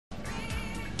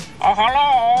Oh,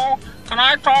 hello. Can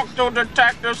I talk to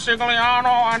Detective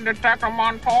Sigliano and Detective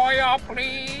Montoya,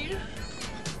 please?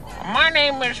 My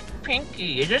name is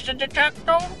Pinky. Is this the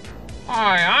detective?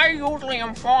 Hi, I usually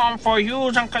inform for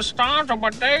Hughes and Costanzo,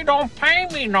 but they don't pay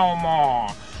me no more.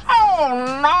 Oh,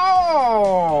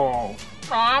 no!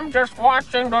 No, I'm just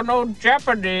watching the new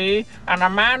Jeopardy, and a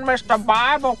man missed a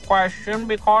Bible question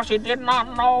because he did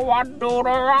not know what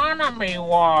Deuteronomy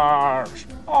was.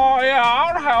 Oh, yeah,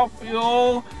 I'll help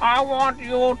you. I want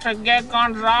you to get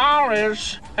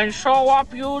Gonzalez and show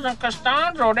up using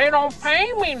Costanzo. They don't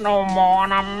pay me no more,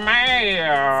 and I'm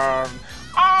mad.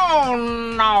 Oh,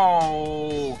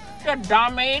 no. You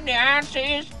dummy, the answer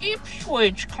is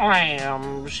Ipswich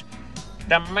clams.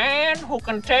 The man who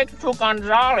can take you to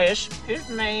Gonzalez, his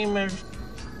name is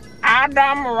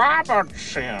Adam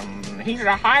Robertson. He's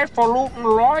a highfalutin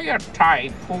lawyer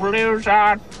type who lives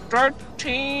at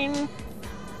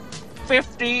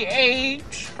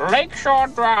 1358 Lakeshore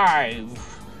Drive.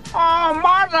 Oh,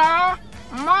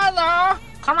 Mother,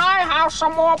 can I have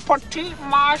some more petite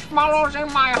marshmallows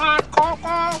in my hot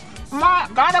cocoa?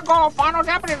 Gotta go, Final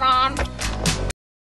Jeopardy's on.